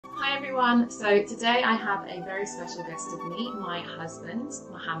everyone, so today I have a very special guest with me, my husband,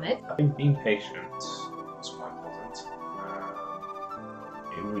 Mohammed. I think being patient is quite important.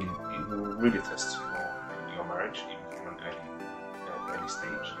 It will really test your marriage, even from an early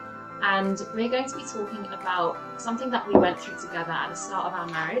stage. And we're going to be talking about something that we went through together at the start of our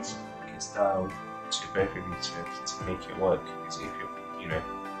marriage. It's down to both of you to make it work. Because if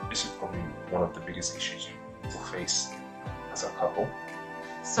this is probably one of the biggest issues you will face as a couple.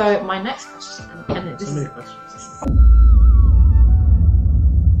 So my next question, and this is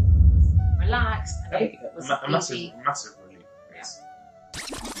relaxed, and it was massive relief. Yes.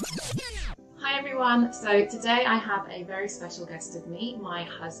 Hi everyone, so today I have a very special guest with me, my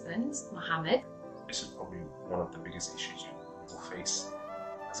husband, Mohammed. This is probably one of the biggest issues you will face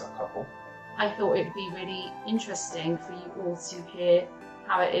as a couple. I thought it would be really interesting for you all to hear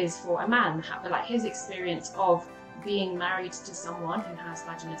how it is for a man, like his experience of being married to someone who has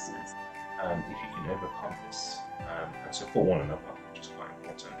vaginismus. If you can overcome this and support one another, which is quite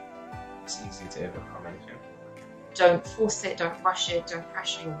important, it's easy to overcome anything. Don't force it, don't rush it, don't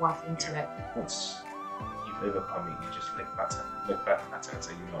pressure your wife into it. Once you've overcome it, you just look back at it and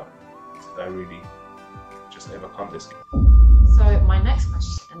say, you know, did I really just overcome this? So my next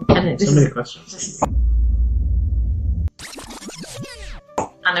question, and this many questions. This is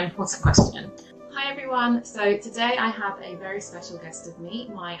an important question. Hi everyone, so today I have a very special guest with me,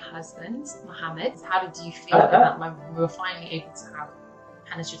 my husband, Mohammed. How did you feel that we were finally able to have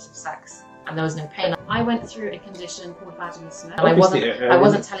penetrative sex and there was no pain? I went through a condition called vaginismus. I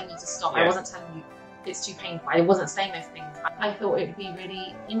wasn't telling you to stop. Yeah. I wasn't telling you it's too painful. I wasn't saying those things. I thought it would be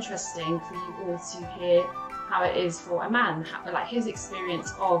really interesting for you all to hear how it is for a man, like his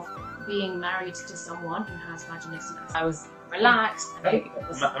experience of being married to someone who has vaginismus. I was relaxed, and it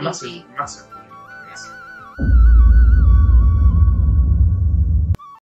was massive